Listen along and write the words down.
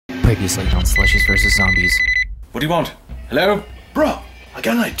Previously on Slushies vs. Zombies. What do you want? Hello? Bro, I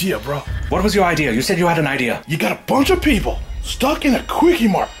got an idea, bro. What was your idea? You said you had an idea. You got a bunch of people stuck in a quickie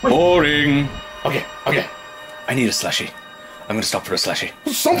mart. Boring. Okay. I need a slushie. I'm gonna stop for a slushie.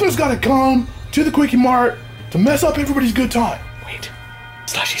 Something's gotta come to the quickie mart to mess up everybody's good time. Wait.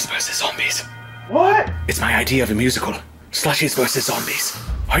 Slushies versus zombies. What? It's my idea of a musical. Slushies versus zombies.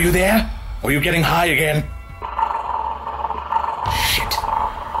 Are you there? Or are you getting high again? Shit.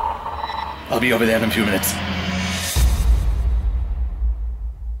 I'll be over there in a few minutes.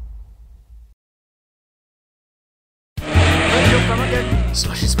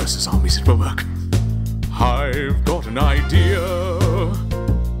 Slushies versus zombies, it will work. I've got an idea,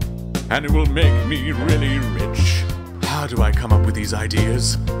 and it will make me really rich. How do I come up with these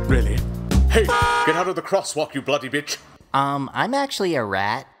ideas? Really? Hey, get out of the crosswalk, you bloody bitch. I'm actually a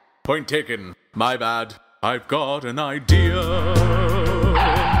rat. Point taken. My bad. I've got an idea,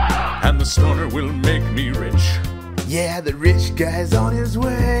 and the stoner will make me rich. Yeah, the rich guy's on his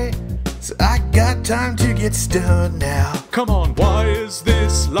way, so I got time to get stoned now. Come on, why is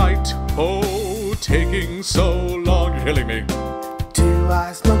this light, oh, taking so long? You're killing me. Do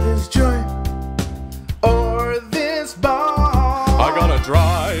I smoke this joint or this bar? I gotta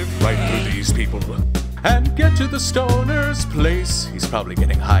drive right through these people and get to the stoner's place. He's probably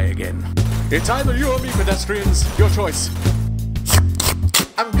getting high again. It's either you or me, pedestrians. Your choice.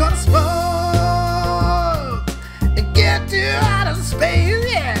 I'm gonna smoke and get to outer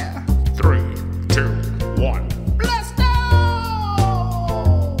space, yeah. 3, 2, 1. Let's go!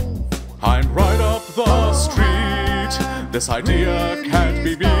 I'm right up the street. This idea can't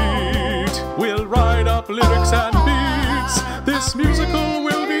be beat. We'll write up lyrics and beats. This musical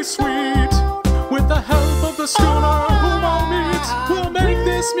will be sweet. With the help of the schooner whom I'll meet, we'll make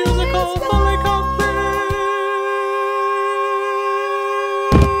this musical fully complete.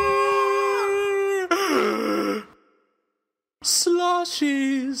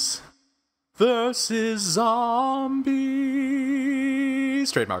 Slushies versus zombies.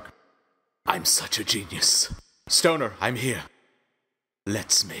 Trademark. I'm such a genius. Stoner, I'm here.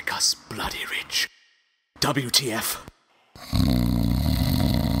 Let's make us bloody rich. WTF.